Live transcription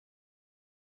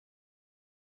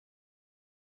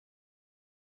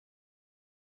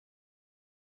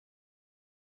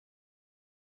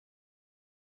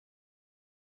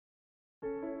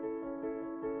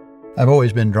I've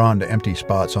always been drawn to empty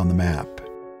spots on the map.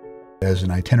 As an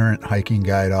itinerant hiking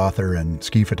guide, author, and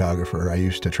ski photographer, I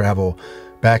used to travel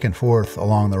back and forth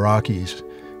along the Rockies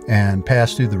and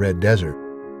pass through the Red Desert.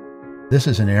 This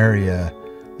is an area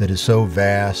that is so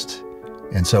vast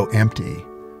and so empty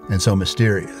and so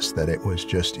mysterious that it was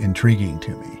just intriguing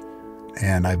to me,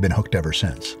 and I've been hooked ever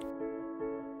since.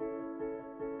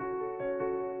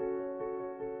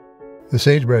 The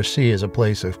Sage-Grouse Sea is a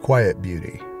place of quiet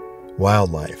beauty,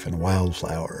 wildlife and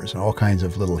wildflowers, and all kinds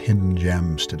of little hidden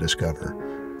gems to discover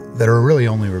that are really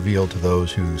only revealed to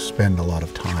those who spend a lot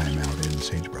of time out in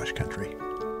sagebrush country.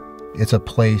 It's a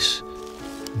place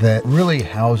that really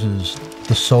houses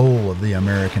the soul of the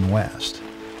American West.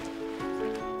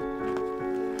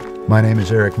 My name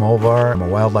is Erik Molvar. I'm a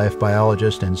wildlife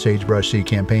biologist and Sagebrush Sea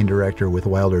campaign director with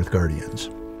Wild Earth Guardians.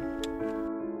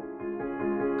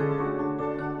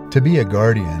 To be a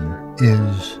guardian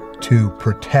is to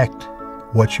protect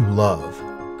what you love.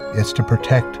 It's to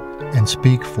protect and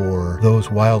speak for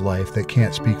those wildlife that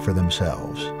can't speak for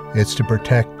themselves. It's to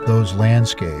protect those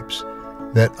landscapes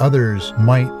that others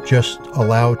might just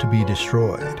allow to be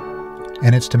destroyed.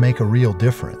 And it's to make a real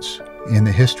difference in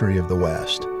the history of the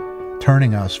West,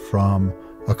 turning us from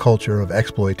a culture of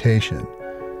exploitation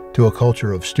to a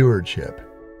culture of stewardship.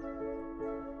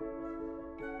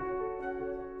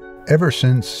 Ever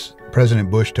since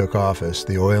President Bush took office,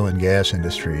 the oil and gas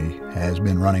industry has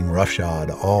been running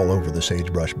roughshod all over the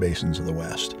sagebrush basins of the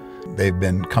West. They've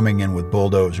been coming in with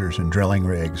bulldozers and drilling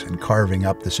rigs and carving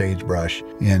up the sagebrush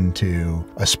into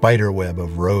a spider web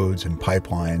of roads and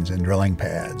pipelines and drilling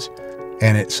pads.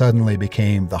 And it suddenly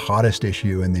became the hottest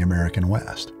issue in the American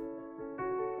West.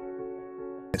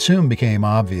 It soon became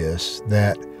obvious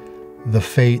that the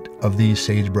fate of these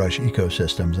sagebrush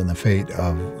ecosystems and the fate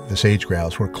of the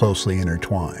sage-grouse were closely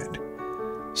intertwined.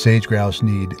 Sage-grouse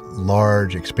need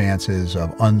large expanses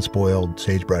of unspoiled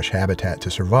sagebrush habitat to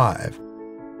survive.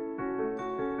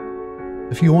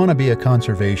 If you want to be a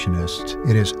conservationist,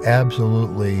 it is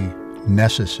absolutely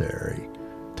necessary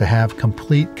to have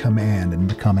complete command and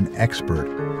become an expert.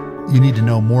 You need to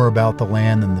know more about the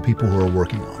land than the people who are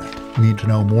working on it. You need to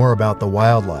know more about the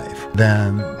wildlife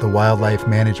than the wildlife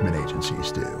management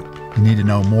agencies do. You need to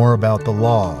know more about the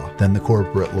law than the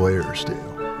corporate lawyers do.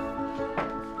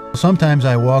 Sometimes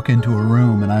I walk into a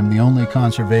room and I'm the only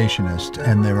conservationist,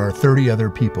 and there are 30 other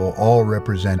people all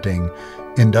representing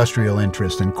industrial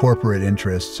interests and corporate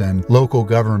interests and local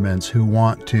governments who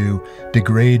want to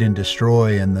degrade and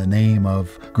destroy in the name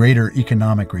of greater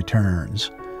economic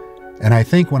returns. And I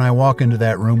think when I walk into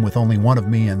that room with only one of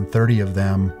me and 30 of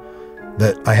them,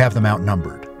 that I have them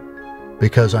outnumbered,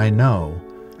 because I know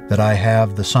that I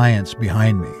have the science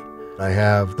behind me. I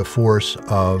have the force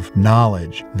of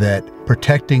knowledge that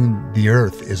protecting the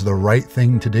earth is the right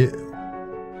thing to do.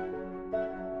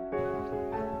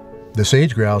 The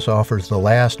sage-grouse offers the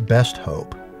last best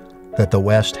hope that the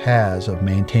West has of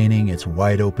maintaining its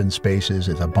wide open spaces,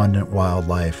 its abundant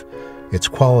wildlife, its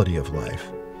quality of life.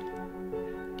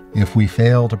 If we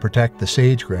fail to protect the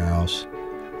sage-grouse,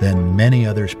 then many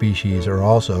other species are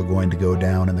also going to go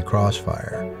down in the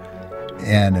crossfire.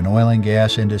 And an oil and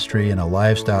gas industry and a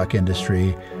livestock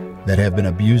industry that have been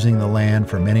abusing the land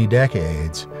for many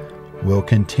decades will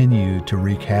continue to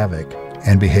wreak havoc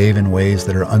and behave in ways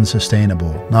that are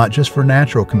unsustainable, not just for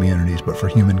natural communities, but for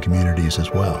human communities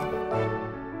as well.